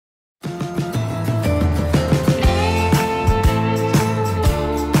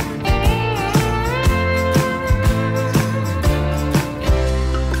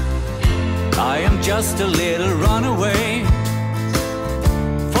just a little runaway.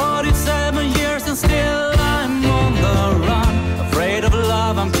 47 years and still I'm on the run. Afraid of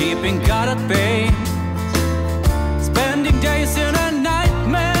love, I'm keeping God at bay. Spending days in a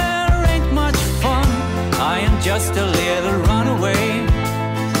nightmare ain't much fun. I am just a little runaway.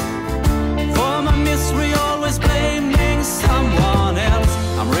 For my misery, always blaming someone else.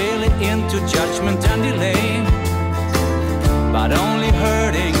 I'm really into judgment and delay, but only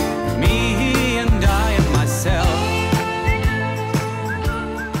hurting me and I and myself.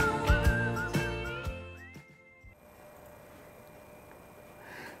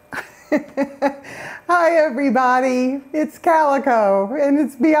 Hi everybody, it's Calico and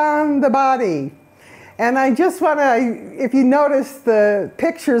it's Beyond the Body. And I just want to, if you notice, the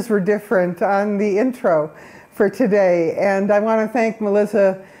pictures were different on the intro for today. And I want to thank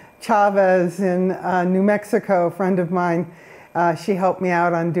Melissa Chavez in New Mexico, a friend of mine. She helped me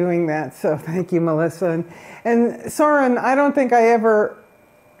out on doing that, so thank you, Melissa. And Soren, I don't think I ever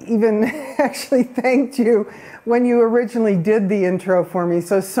even actually thanked you when you originally did the intro for me.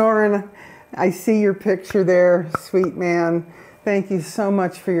 So Soren, I see your picture there, sweet man. Thank you so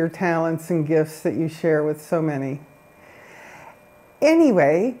much for your talents and gifts that you share with so many.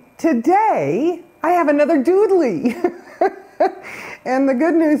 Anyway, today I have another doodly. And the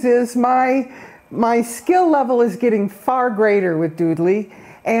good news is my skill level is getting far greater with doodly,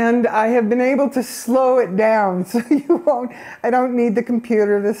 and I have been able to slow it down so I don't need the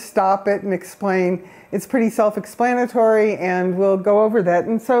computer to stop it and explain. It's pretty self-explanatory, and we'll go over that.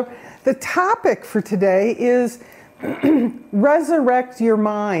 And so the topic for today is resurrect your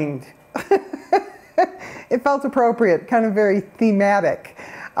mind. It felt appropriate, kind of very thematic.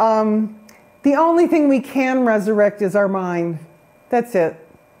 The only thing we can resurrect is our mind. That's it.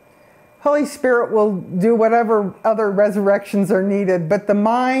 Holy Spirit will do whatever other resurrections are needed, but the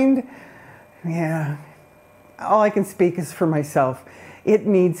mind, yeah, all I can speak is for myself. It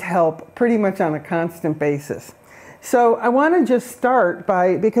needs help pretty much on a constant basis. So I want to just start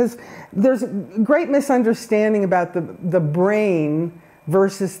because there's a great misunderstanding about the brain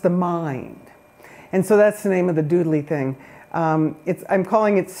versus the mind. And so that's the name of the doodly thing. I'm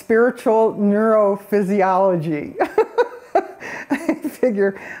calling it spiritual neurophysiology. I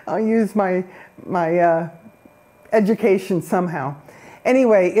figure I'll use my education somehow.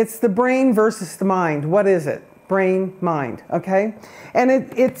 Anyway, it's the brain versus the mind. What is it? Brain, mind, okay? And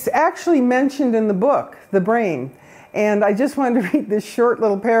it's actually mentioned in the book, The Brain. And I just wanted to read this short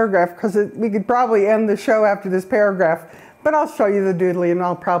little paragraph because we could probably end the show after this paragraph, but I'll show you the doodly and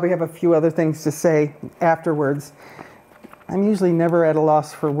I'll probably have a few other things to say afterwards. I'm usually never at a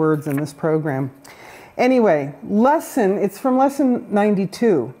loss for words in this program. Anyway, it's from lesson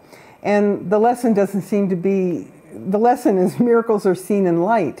 92. And the lesson doesn't seem to be, the lesson is miracles are seen in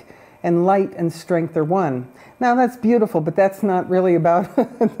light, and light and strength are one. Now that's beautiful, but that's not really about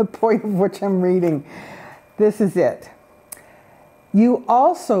the point of which I'm reading. This is it. You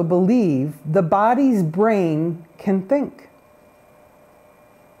also believe the body's brain can think.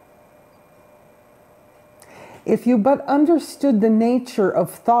 If you but understood the nature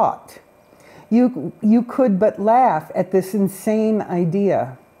of thought, you could but laugh at this insane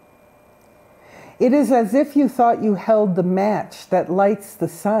idea. It is as if you thought you held the match that lights the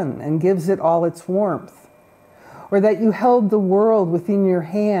sun and gives it all its warmth, or that you held the world within your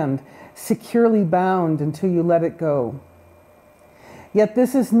hand, securely bound until you let it go. Yet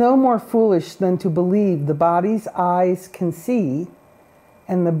this is no more foolish than to believe the body's eyes can see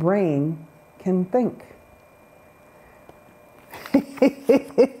and the brain can think.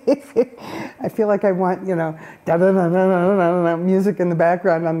 I feel like I want, da-da-da-da-da-da-da music in the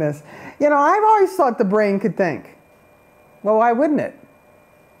background on this. I've always thought the brain could think. Well, why wouldn't it?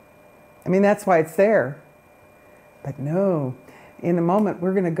 I mean, that's why it's there. But no, in a moment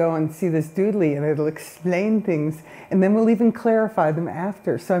we're going to go and see this doodly and it'll explain things, and then we'll even clarify them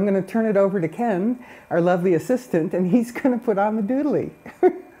after. So I'm going to turn it over to Ken, our lovely assistant, and he's going to put on the doodly.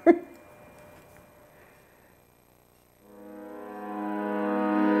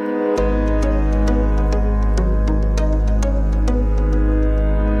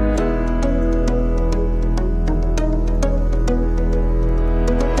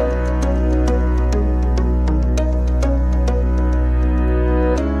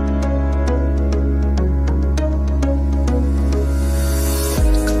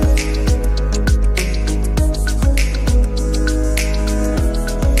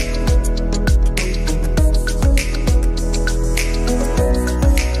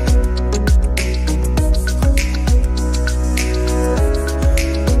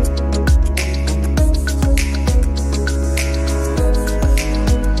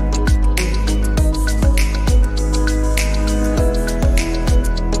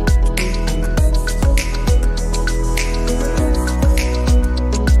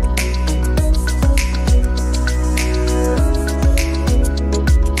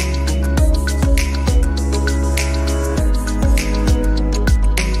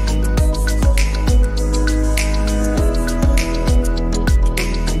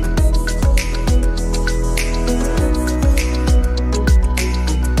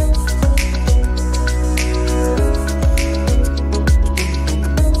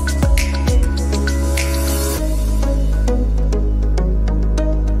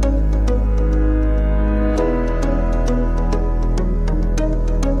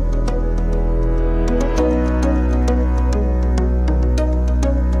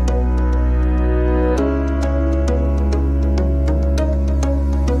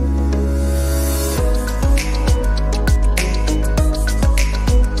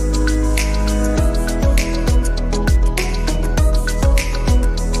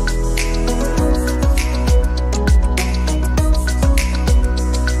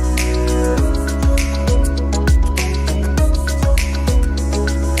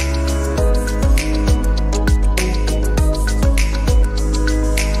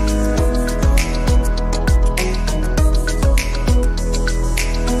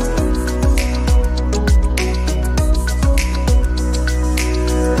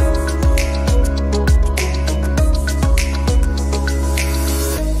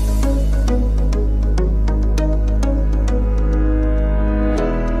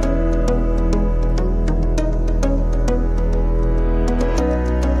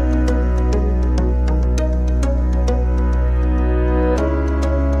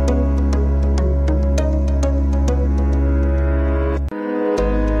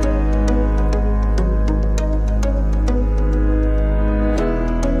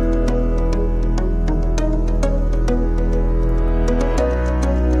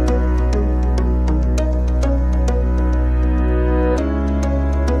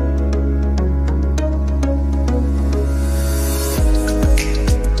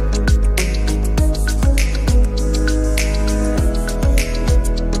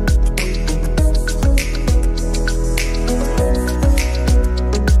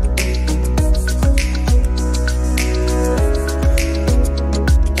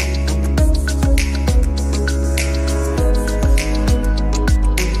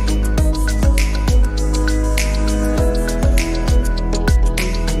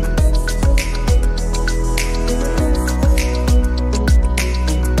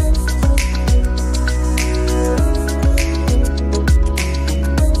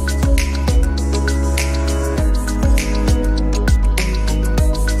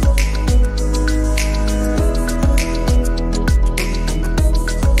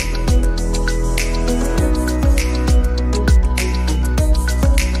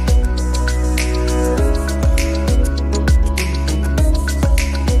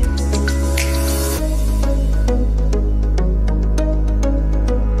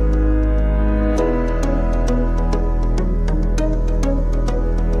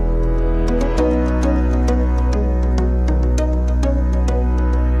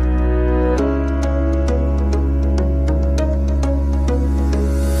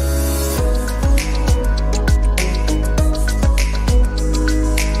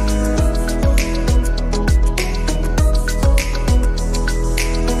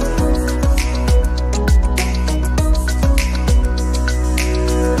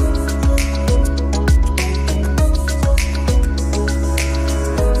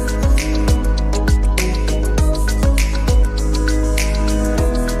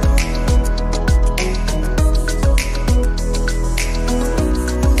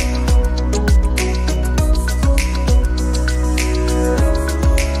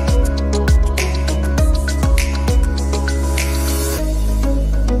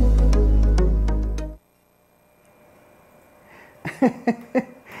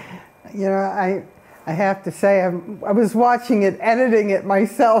 You know, I have to say, I was watching it, editing it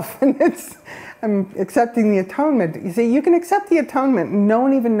myself, and I'm accepting the atonement. You see, you can accept the atonement, and no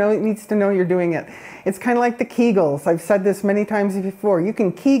one even needs to know you're doing it. It's kind of like the Kegels. I've said this many times before. You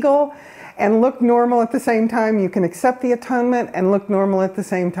can Kegel and look normal at the same time. You can accept the atonement and look normal at the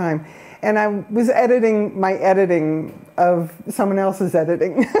same time. And I was editing my editing of someone else's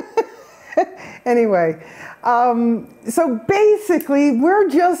editing. Anyway, so basically, we're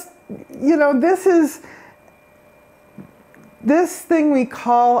just, you know, this thing we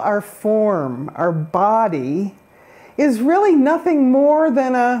call our form, our body, is really nothing more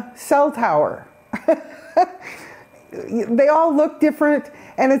than a cell tower. They all look different,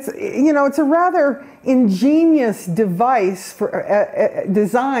 and it's, you know, it's a rather ingenious device for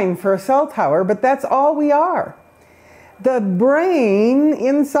design for a cell tower, but that's all we are. The brain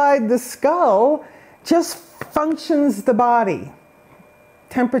inside the skull just functions the body.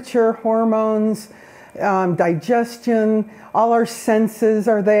 Temperature, hormones, digestion, all our senses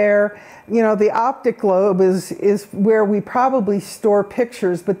are there. You know, the optic lobe is where we probably store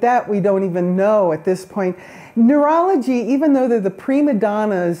pictures, but that we don't even know at this point. Neurology, even though they're the prima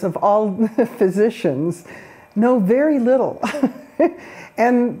donnas of all physicians, know very little.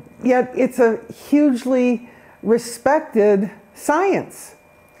 And yet it's a hugely respected science.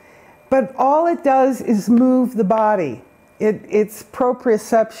 But all it does is move the body. It's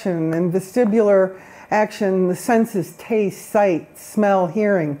proprioception and vestibular action, the senses, taste, sight, smell,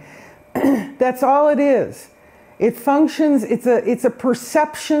 hearing. That's all it is. It functions, it's a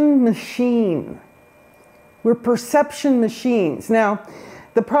perception machine. We're perception machines. Now,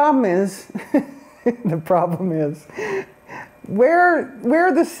 the problem is, where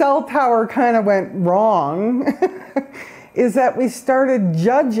the cell tower kind of went wrong is that we started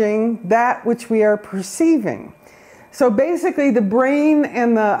judging that which we are perceiving. So basically, the brain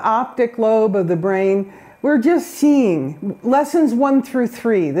and the optic lobe of the brain, we're just seeing lessons 1 through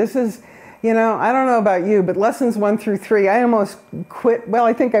 3. This is, you know, I don't know about you, but lessons 1 through 3, I almost quit. Well,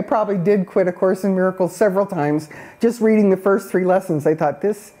 I think I probably did quit A Course in Miracles several times. Just reading the first 3 lessons, I thought,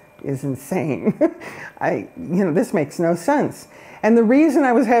 this is insane. You know, this makes no sense. And the reason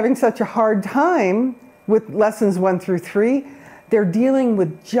I was having such a hard time with lessons 1 through 3, they're dealing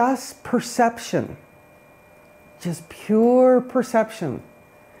with just perception. Just pure perception.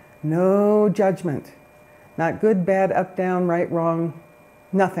 No judgment. Not good, bad, up, down, right, wrong,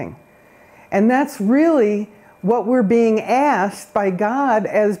 nothing. And that's really what we're being asked by God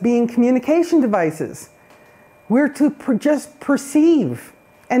as being communication devices. We're to just perceive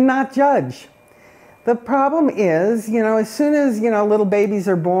and not judge. The problem is, you know, as soon as, you know, little babies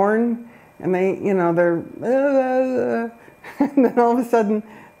are born and they, you know, they're, and then all of a sudden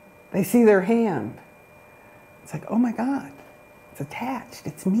they see their hand. It's like, oh my God, it's attached,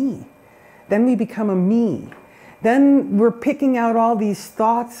 it's me. Then we become a me. Then we're picking out all these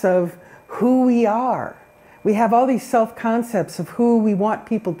thoughts of who we are. We have all these self-concepts of who we want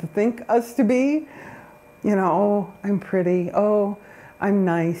people to think us to be. You know, oh, I'm pretty. Oh, I'm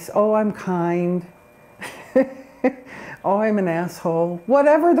nice. Oh, I'm kind. Oh, I'm an asshole.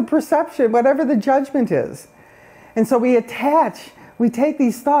 Whatever the perception, whatever the judgment is. And so we take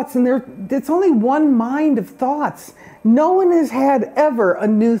these thoughts, and it's only one mind of thoughts. No one has had ever a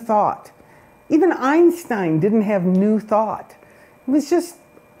new thought. Even Einstein didn't have new thought. It was just,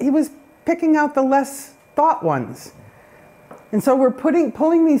 he was picking out the less thought ones. And so we're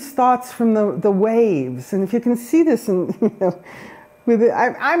pulling these thoughts from the waves. And if you can see this, in, you know,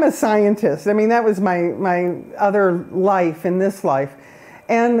 I'm a scientist. I mean, that was my other life in this life.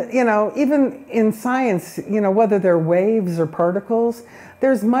 And, you know, even in science, you know, whether they're waves or particles,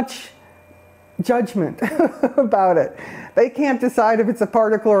 there's much judgment about it. They can't decide if it's a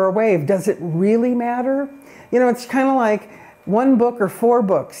particle or a wave. Does it really matter? You know, it's kind of like 1 book or 4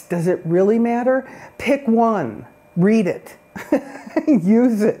 books. Does it really matter? Pick one, read it,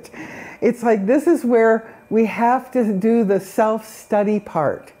 use it. It's like, this is where we have to do the self-study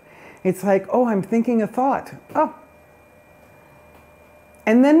part. It's like, oh, I'm thinking a thought. Oh.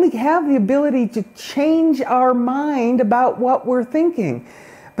 And then we have the ability to change our mind about what we're thinking.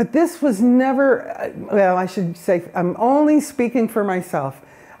 But this was never, well, I should say, I'm only speaking for myself.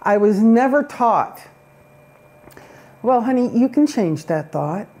 I was never taught, well, honey, you can change that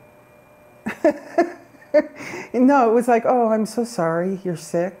thought. No, it was like, oh, I'm so sorry you're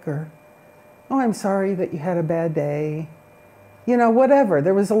sick, or, oh, I'm sorry that you had a bad day. You know, whatever.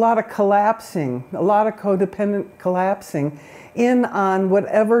 There was a lot of collapsing, a lot of codependent collapsing in on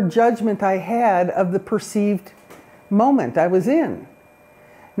whatever judgment I had of the perceived moment I was in.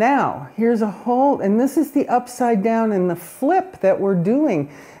 Now, here's a whole, and this is the upside down and the flip that we're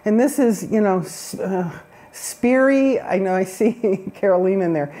doing. And this is, you know, Speary, I know I see Caroline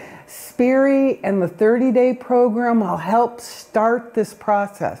in there. Speary and the 30-day program will help start this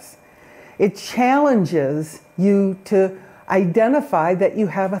process. It challenges you to identify that you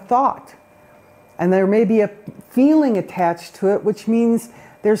have a thought. And there may be a feeling attached to it, which means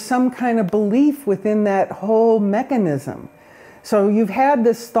there's some kind of belief within that whole mechanism. So you've had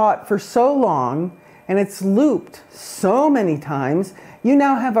this thought for so long, and it's looped so many times, you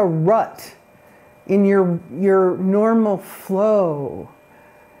now have a rut in your normal flow.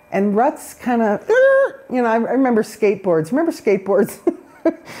 And ruts kind of, you know, I remember skateboards. Remember skateboards?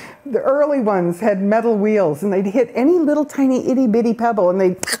 The early ones had metal wheels, and they'd hit any little tiny itty bitty pebble and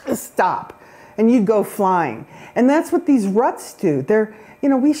they'd stop, and you'd go flying. And that's what these ruts do. They're, you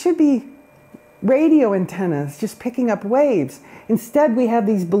know, we should be radio antennas just picking up waves. Instead, we have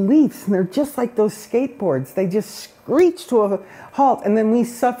these beliefs, and they're just like those skateboards. They just screech to a halt, and then we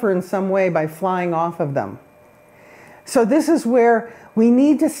suffer in some way by flying off of them. So this is where we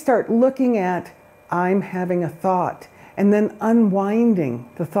need to start looking at, I'm having a thought, and then unwinding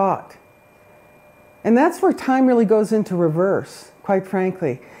the thought. And that's where time really goes into reverse, quite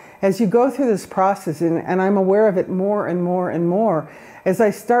frankly. As you go through this process, and I'm aware of it more and more and more, as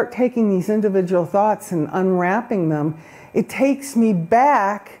I start taking these individual thoughts and unwrapping them, it takes me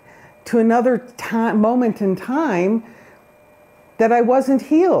back to another moment in time that I wasn't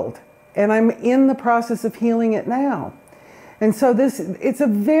healed. And I'm in the process of healing it now. And so it's a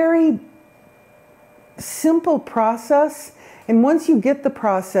very simple process. And once you get the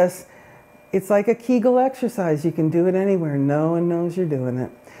process, it's like a Kegel exercise. You can do it anywhere. No one knows you're doing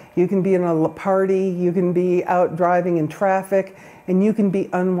it. You can be in a party, you can be out driving in traffic, and you can be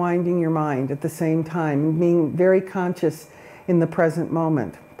unwinding your mind at the same time, and being very conscious in the present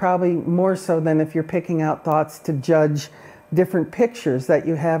moment. Probably more so than if you're picking out thoughts to judge different pictures that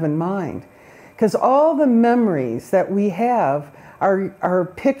you have in mind. Because all the memories that we have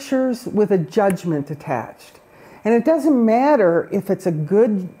are pictures with a judgment attached. And it doesn't matter if it's a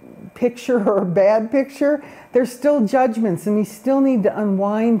good picture or a bad picture, there's still judgments, and we still need to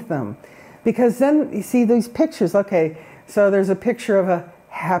unwind them. Because then you see these pictures, okay, so there's a picture of a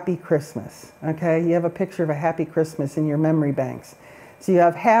happy Christmas, okay? You have a picture of a happy Christmas in your memory banks. So you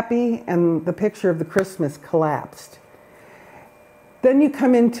have happy, and the picture of the Christmas collapsed. Then you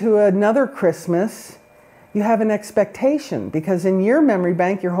come into another Christmas, you have an expectation, because in your memory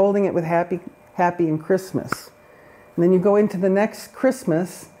bank, you're holding it with happy and Christmas. And then you go into the next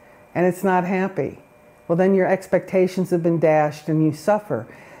Christmas, and it's not happy. Well, then your expectations have been dashed and you suffer.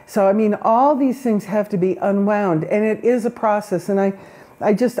 So, I mean, all these things have to be unwound, and it is a process. And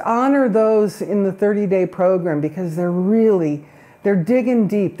I just honor those in the 30-day program, because they're digging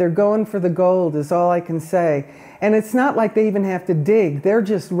deep. They're going for the gold is all I can say. And it's not like they even have to dig. They're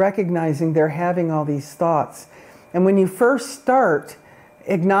just recognizing they're having all these thoughts. And when you first start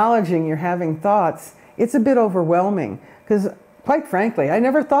acknowledging you're having thoughts, it's a bit overwhelming, because quite frankly, I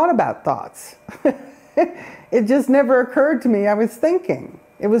never thought about thoughts. It just never occurred to me I was thinking.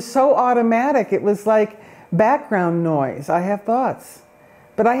 It was so automatic. It was like background noise. I have thoughts.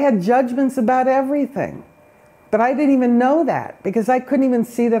 But I had judgments about everything. But I didn't even know that, because I couldn't even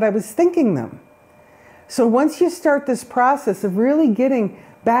see that I was thinking them. So once you start this process of really getting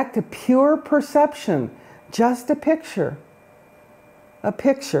back to pure perception, just a picture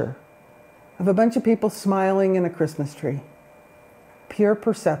of a bunch of people smiling in a Christmas tree. Pure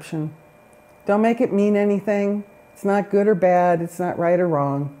perception. Don't make it mean anything. It's not good or bad. It's not right or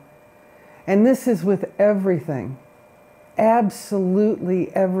wrong. And this is with everything.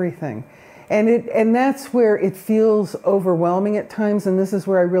 Absolutely everything. And that's where it feels overwhelming at times. And this is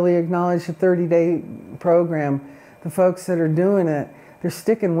where I really acknowledge the 30-day program. The folks that are doing it, they're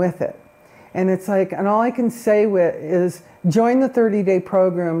sticking with it. And it's like, and all I can say is join the 30-day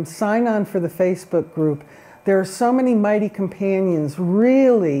program, sign on for the Facebook group. There are so many mighty companions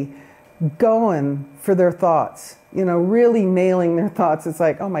really going for their thoughts, you know, really nailing their thoughts. It's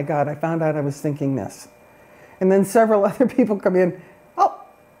like, oh my God, I found out I was thinking this. And then several other people come in, oh,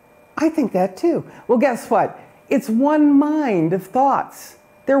 I think that too. Well, guess what? It's one mind of thoughts.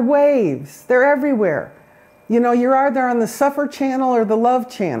 They're waves. They're everywhere. You know, you're either on the suffer channel or the love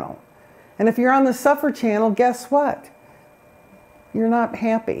channel. And if you're on the suffer channel, guess what? You're not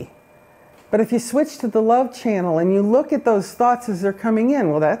happy. But if you switch to the love channel and you look at those thoughts as they're coming in,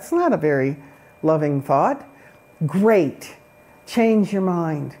 well, that's not a very loving thought. Great. Change your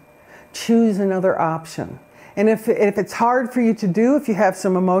mind. Choose another option. And if it's hard for you to do, if you have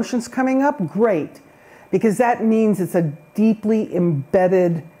some emotions coming up, great. because that means it's a deeply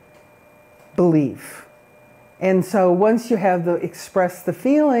embedded belief. And so once you have express the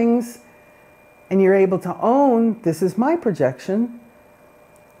feelings and you're able to own, this is my projection,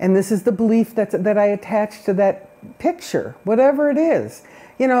 and this is the belief that I attach to that picture, whatever it is.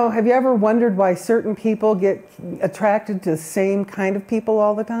 You know, have you ever wondered why certain people get attracted to the same kind of people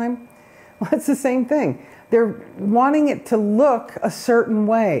all the time? Well, it's the same thing. They're wanting it to look a certain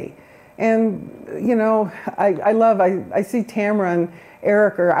way. And, you know, I see Tamara and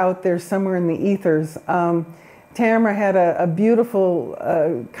Eric are out there somewhere in the ethers. Tamara had a beautiful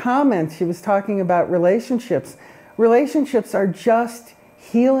comment. She was talking about relationships. Relationships are just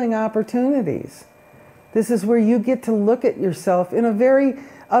healing opportunities. This is where you get to look at yourself in a very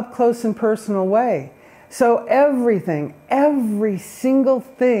up close and personal way. So everything, every single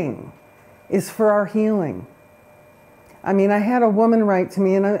thing is for our healing. I mean, I had a woman write to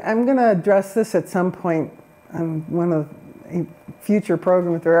me, and I'm going to address this at some point on one of a future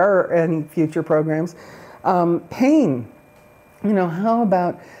programs, if there are any future programs. Pain. You know, how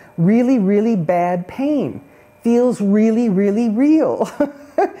about really, really bad pain? Feels really, really real.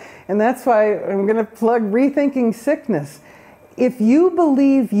 And that's why I'm going to plug Rethinking Sickness. If you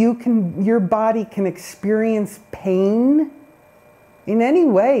believe your body can experience pain in any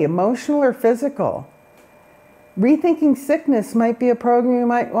way, emotional or physical, Rethinking Sickness might be a program you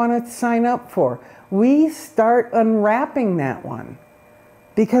might want to sign up for. We start unwrapping that one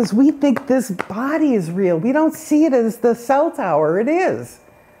because we think this body is real. We don't see it as the cell tower. It is.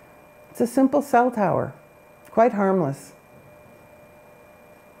 It's a simple cell tower, quite harmless.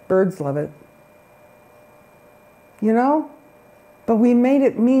 Birds love it. You know? But we made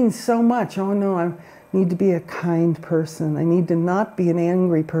it mean so much. Oh no, I need to be a kind person. I need to not be an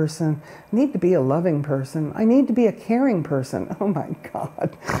angry person. I need to be a loving person. I need to be a caring person. Oh my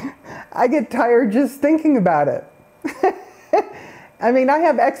God. I get tired just thinking about it. I mean, I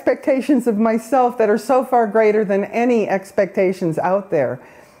have expectations of myself that are so far greater than any expectations out there.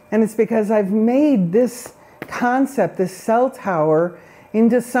 And it's because I've made this concept, this cell tower,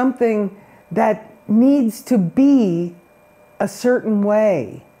 into something that needs to be a certain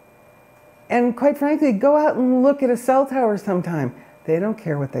way. And quite frankly, go out and look at a cell tower sometime. They don't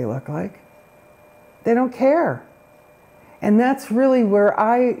care what they look like. They don't care. And that's really where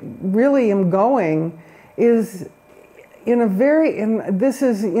I really am going, is in a very, and this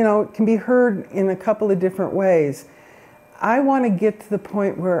is, you know, it can be heard in a couple of different ways. I want to get to the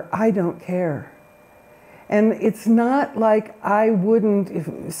point where I don't care. And it's not like I wouldn't,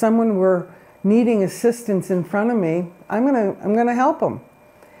 if someone were needing assistance in front of me, I'm gonna help them.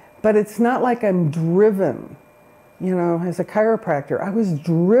 But it's not like I'm driven. You know, as a chiropractor, I was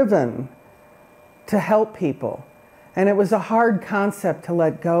driven to help people. And it was a hard concept to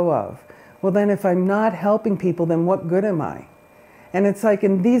let go of. Well, then if I'm not helping people, then what good am I? And it's like,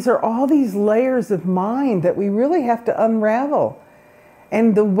 and these are all these layers of mind that we really have to unravel.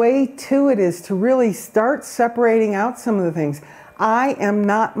 And the way to it is to really start separating out some of the things. I am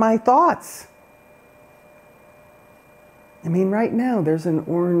not my thoughts. I mean, right now there's an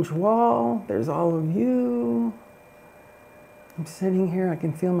orange wall. There's all of you. I'm sitting here. I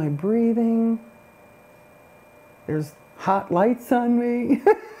can feel my breathing. There's hot lights on me.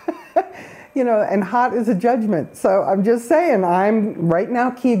 You know, and hot is a judgment. So I'm just saying, I'm right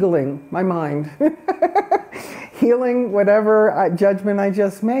now Kegeling my mind. Healing whatever judgment I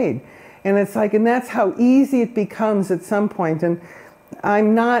just made. And it's like, and that's how easy it becomes at some point. And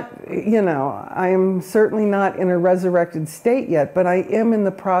I'm not, you know, I am certainly not in a resurrected state yet, but I am in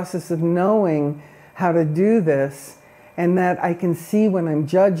the process of knowing how to do this, and that I can see when I'm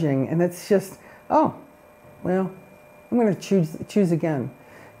judging. And it's just, oh, well, I'm going to choose again.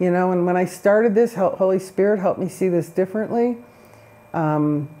 You know, and when I started this, Holy Spirit helped me see this differently.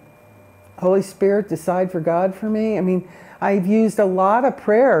 Holy Spirit, decide for God for me. I mean, I've used a lot of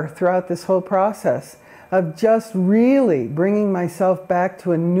prayer throughout this whole process of just really bringing myself back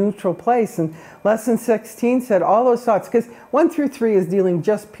to a neutral place. And lesson 16 said all those thoughts, because 1 through 3 is dealing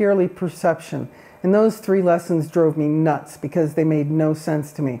just purely perception. And those 3 lessons drove me nuts because they made no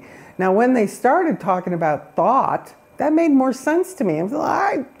sense to me. Now, when they started talking about thought, that made more sense to me. I was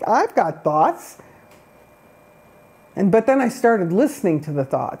like, I've got thoughts. But then I started listening to the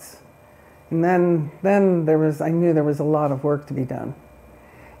thoughts. And then I knew there was a lot of work to be done.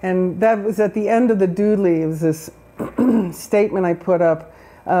 And that was at the end of the doodly. It was this statement I put up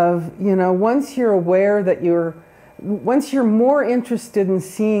of, you know, once you're aware that once you're more interested in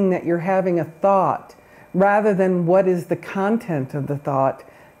seeing that you're having a thought rather than what is the content of the thought,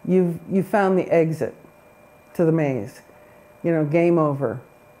 you've found the exit to the maze. You know, game over.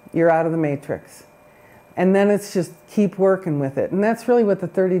 You're out of the matrix. And then it's just keep working with it. And that's really what the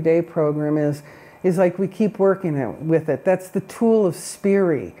 30-day program is like we keep working with it. That's the tool of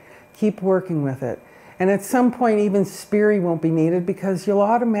Spiri. Keep working with it. And at some point, even Spiri won't be needed because you'll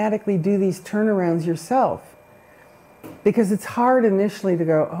automatically do these turnarounds yourself. Because it's hard initially to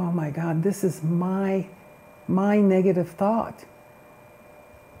go, oh my God, this is my negative thought.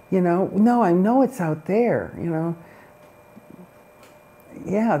 You know, no, I know it's out there, you know.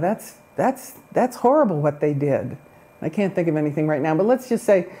 Yeah, that's horrible what they did. I can't think of anything right now, but let's just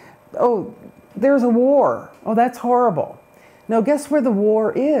say, oh, there's a war. Oh, that's horrible. Now, guess where the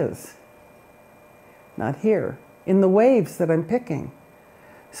war is? Not here, in the waves that I'm picking.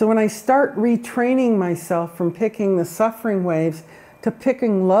 So when I start retraining myself from picking the suffering waves to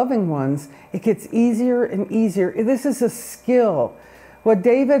picking loving ones, it gets easier and easier. This is a skill. What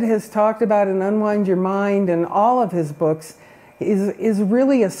David has talked about in Unwind Your Mind and all of his books is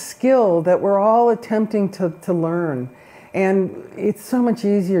really a skill that we're all attempting to learn. And it's so much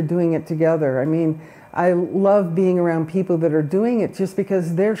easier doing it together. I mean, I love being around people that are doing it just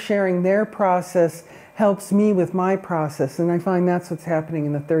because they're sharing their process helps me with my process. And I find that's what's happening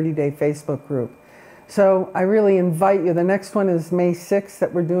in the 30-day Facebook group. So I really invite you. The next one is May 6th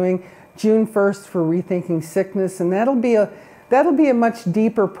that we're doing, June 1st for Rethinking Sickness. And that'll be a much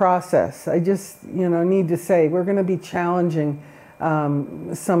deeper process. I just, need to say, we're going to be challenging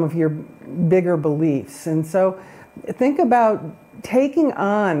some of your bigger beliefs. And so think about taking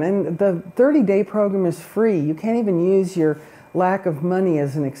on, and the 30-day program is free. You can't even use your lack of money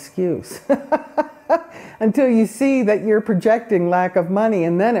as an excuse until you see that you're projecting lack of money.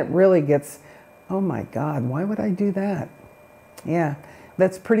 And then it really gets, oh my God, why would I do that? Yeah,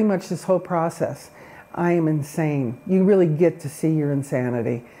 that's pretty much this whole process. I am insane. You really get to see your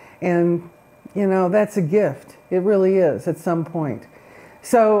insanity. And, that's a gift. It really is at some point.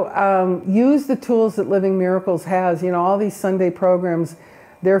 So use the tools that Living Miracles has. All these Sunday programs,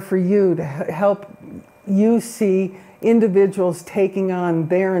 they're for you to help you see individuals taking on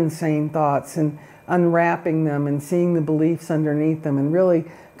their insane thoughts and unwrapping them and seeing the beliefs underneath them and really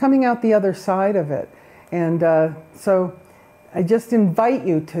coming out the other side of it. And so I just invite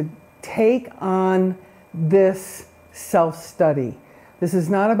you to take on this self-study. This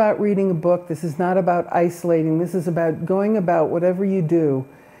is not about reading a book. This is not about isolating. This is about going about whatever you do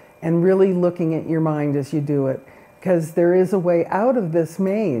and really looking at your mind as you do it. Because there is a way out of this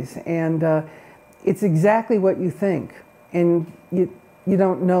maze. And it's exactly what you think. And you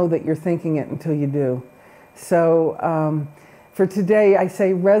don't know that you're thinking it until you do. So for today, I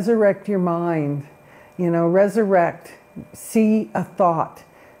say resurrect your mind. Resurrect. See a thought.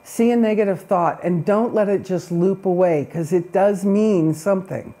 See a negative thought and don't let it just loop away because it does mean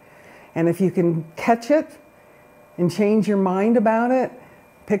something. And if you can catch it and change your mind about it,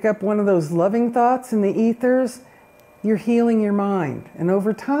 pick up one of those loving thoughts in the ethers, you're healing your mind. And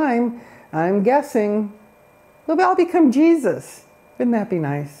over time, I'm guessing, we'll all become Jesus. Wouldn't that be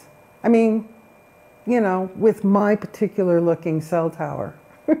nice? I mean, with my particular looking cell tower.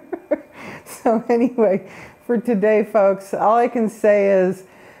 So anyway, for today, folks, all I can say is,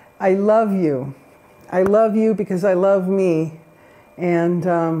 I love you. I love you because I love me. And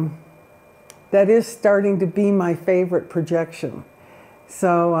that is starting to be my favorite projection.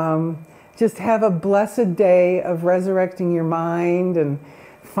 So just have a blessed day of resurrecting your mind and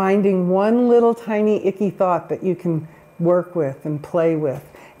finding one little tiny icky thought that you can work with and play with.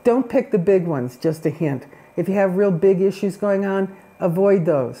 Don't pick the big ones, just a hint. If you have real big issues going on, avoid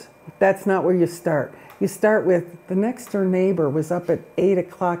those. That's not where you start. You start with, the next door neighbor was up at 8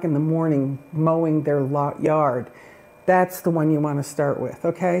 o'clock in the morning mowing their yard. That's the one you want to start with,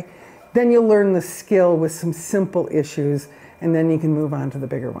 okay? Then you'll learn the skill with some simple issues, and then you can move on to the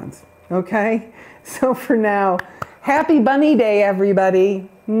bigger ones, okay? So for now, happy Bunny Day, everybody.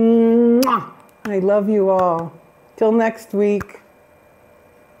 Mwah! I love you all. Till next week.